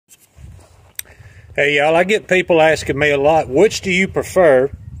Hey y'all, I get people asking me a lot, which do you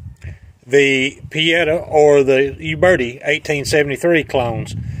prefer, the Pietta or the Uberti 1873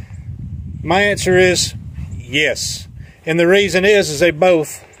 clones? My answer is yes. And the reason is they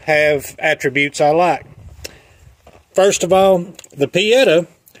both have attributes I like. First of all, the Pietta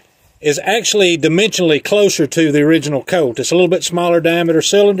is actually dimensionally closer to the original Colt. It's a little bit smaller diameter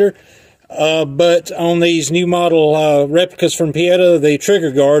cylinder, but on these new model replicas from Pietta, the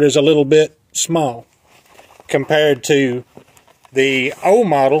trigger guard is a little bit small compared to the old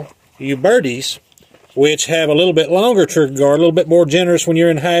model Ubertis, which have a little bit longer trigger guard, a little bit more generous when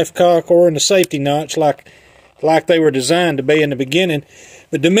you're in half cock or in the safety notch like they were designed to be in the beginning.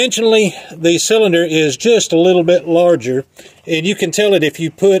 But dimensionally, the cylinder is just a little bit larger, and you can tell it if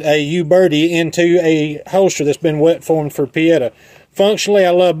you put a Uberti into a holster that's been wet formed for Pietta. Functionally,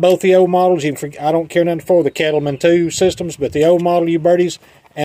 I love both the old models. I don't care nothing for the Cattleman 2 systems, but the old model Ubertis,